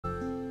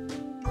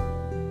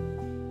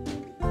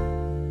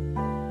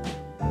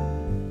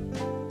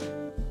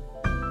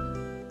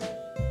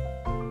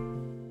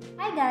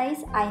Hi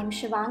guys, I am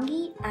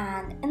Shivangi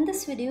and in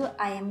this video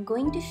I am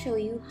going to show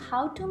you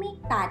how to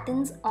make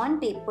patterns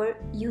on paper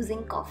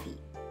using coffee.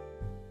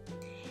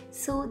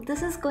 So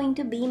this is going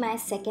to be my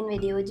second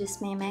video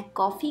जिसमें मैं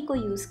coffee को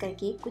use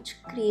करके कुछ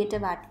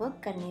creative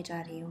artwork करने जा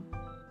रही हूँ.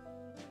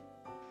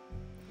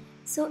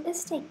 So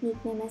इस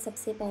टेक्निक में मैं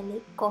सबसे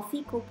पहले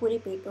कॉफ़ी को पूरे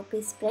पेपर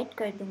पे स्प्रेड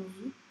कर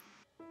दूँगी.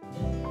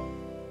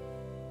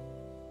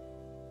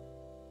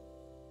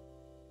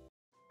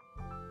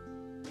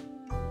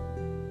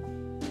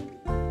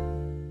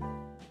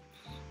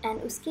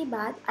 एंड उसके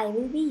बाद I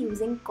will be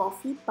using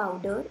coffee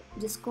powder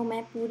जिसको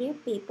मैं पूरे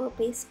पेपर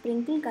पे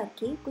स्प्रिंकल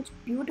करके कुछ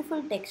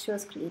ब्यूटीफुल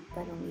टेक्सचर्स क्रिएट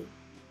करूँगी.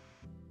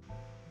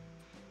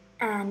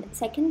 एंड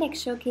सेकंड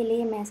टेक्सचर के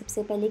लिए मैं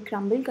सबसे पहले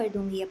क्रम्बल कर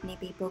दूँगी अपने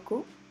पेपर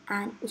को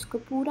एंड उसको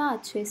पूरा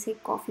अच्छे से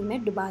कॉफ़ी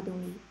में डुबा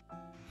दूँगी.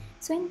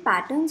 सो इन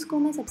पैटर्न्स को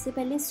मैं सबसे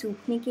पहले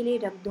सूखने के लिए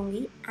रख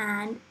दूँगी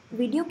एंड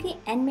वीडियो के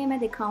एंड में मैं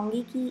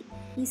दिखाऊँगी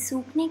कि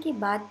सूखने के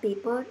बाद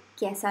पेपर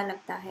कैसा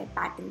लगता है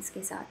पैटर्न्स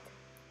के साथ.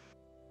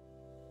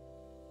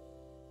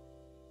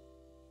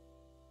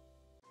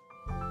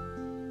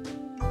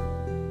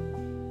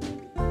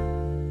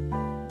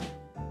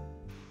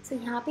 तो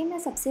यहाँ पे मैं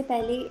सबसे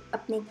पहले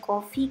अपने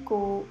कॉफ़ी को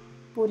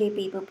पूरे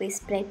पेपर पे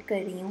स्प्रेड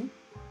कर रही हूँ.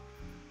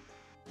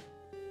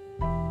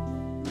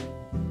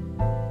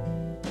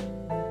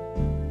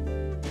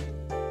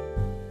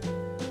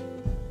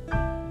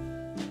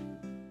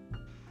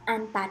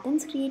 एंड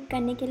पैटर्न्स क्रिएट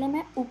करने के लिए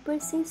मैं ऊपर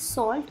से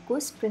सॉल्ट को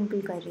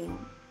स्प्रिंकल कर रही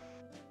हूँ.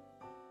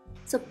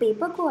 सो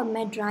पेपर को अब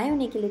मैं ड्राई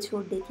होने के लिए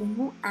छोड़ देती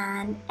हूँ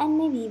एंड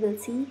में we will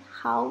see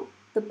how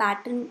the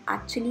pattern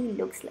actually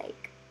looks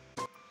like.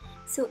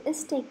 सो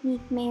इस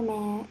टेक्निक में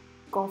मैं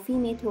कॉफ़ी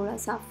में थोड़ा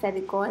सा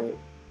फेविकॉल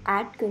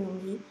ऐड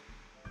करूँगी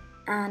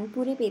एंड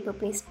पूरे पेपर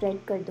पे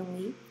स्प्रेड कर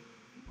दूँगी.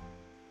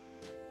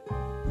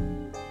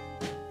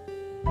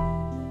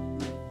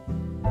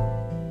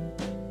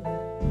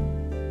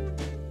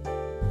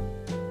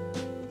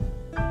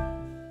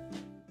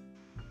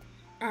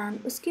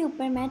 एंड उसके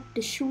ऊपर मैं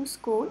टिश्यूज़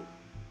को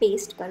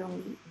पेस्ट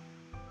करूँगी.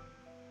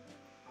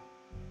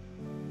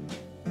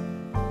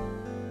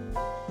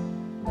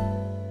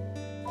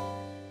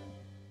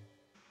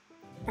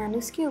 एंड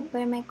उसके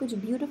ऊपर मैं कुछ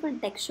ब्यूटीफुल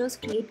टेक्सचर्स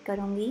क्रिएट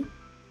करूँगी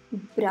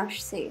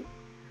ब्रश से.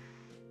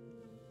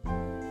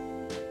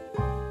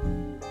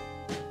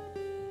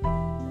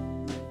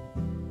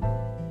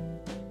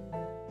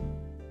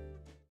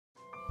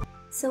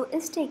 सो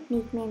इस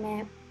टेक्निक में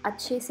मैं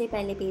अच्छे से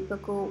पहले पेपर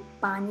को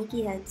पानी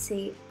की हेल्प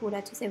से पूरा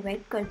अच्छे से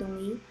वेट कर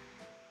दूँगी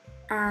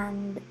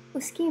एंड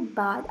उसके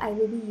बाद I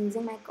will be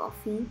using my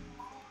coffee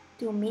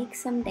to make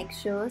some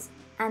textures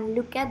and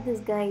look at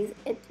this guys,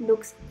 it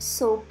looks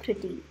so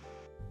pretty.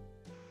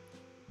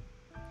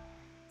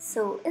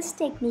 सो इस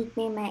टेक्निक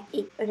में मैं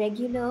एक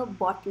रेगुलर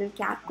बॉटल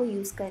कैप को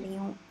यूज़ कर रही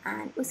हूँ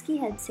एंड उसकी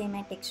हेल्प से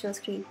मैं टेक्सचर्स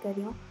क्रिएट कर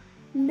रही हूँ.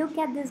 लुक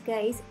एट दिस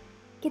गाइज,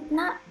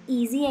 कितना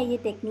इजी है ये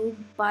technique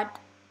but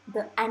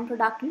the end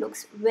product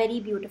looks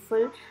very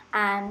beautiful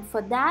and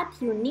for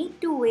that you need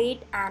to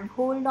wait and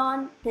hold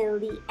on till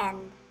the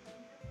end.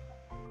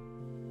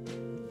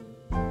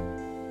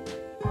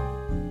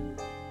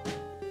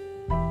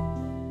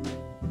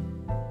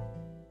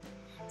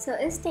 सो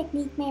इस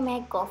टेक्निक में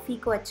मैं कॉफ़ी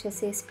को अच्छे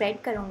से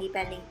स्प्रेड करूँगी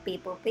पहले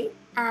पेपर पे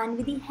and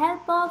with the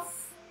help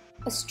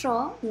of straw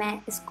मैं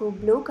इसको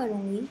ब्लो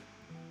करूँगी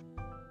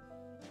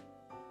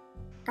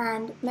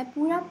एंड मैं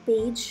पूरा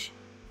पेज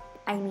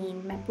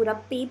मैं पूरा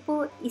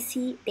पेपर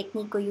इसी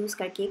टेक्निक को यूज़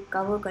करके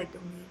कवर कर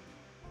दूँगी.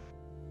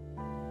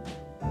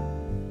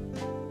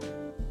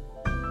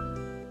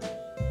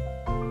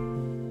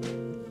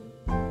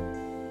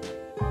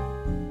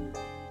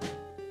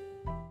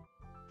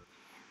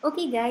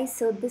 Okay guys,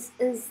 so this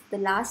is the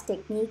last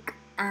technique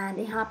and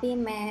यहाँ पे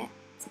मैं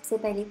सबसे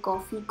पहले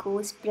कॉफ़ी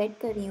को स्प्रेड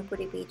कर रही हूँ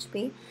पूरे पेज पे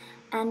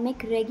एंड मैं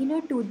एक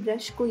रेगुलर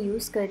टूथब्रश को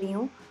यूज़ कर रही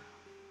हूँ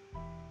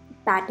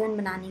पैटर्न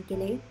बनाने के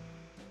लिए.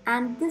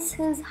 And this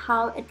is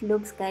how it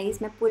looks guys.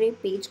 मैं पूरे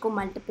पेज को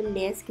मल्टीपल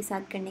लेयर्स के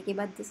साथ करने के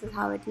बाद this is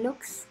how it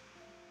looks.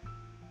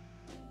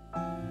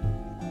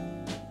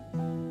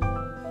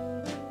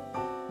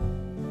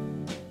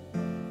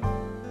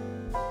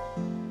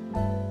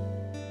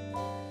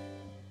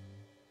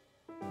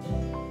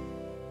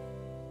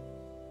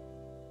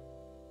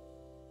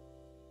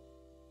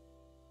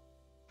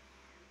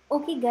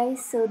 Okay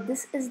guys, so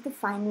this is the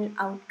final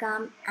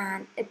outcome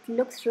and it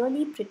looks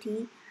really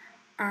pretty,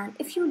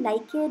 and if you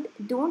like it,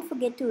 don't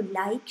forget to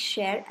like,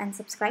 share and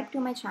subscribe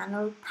to my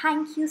channel.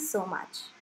 Thank you so much.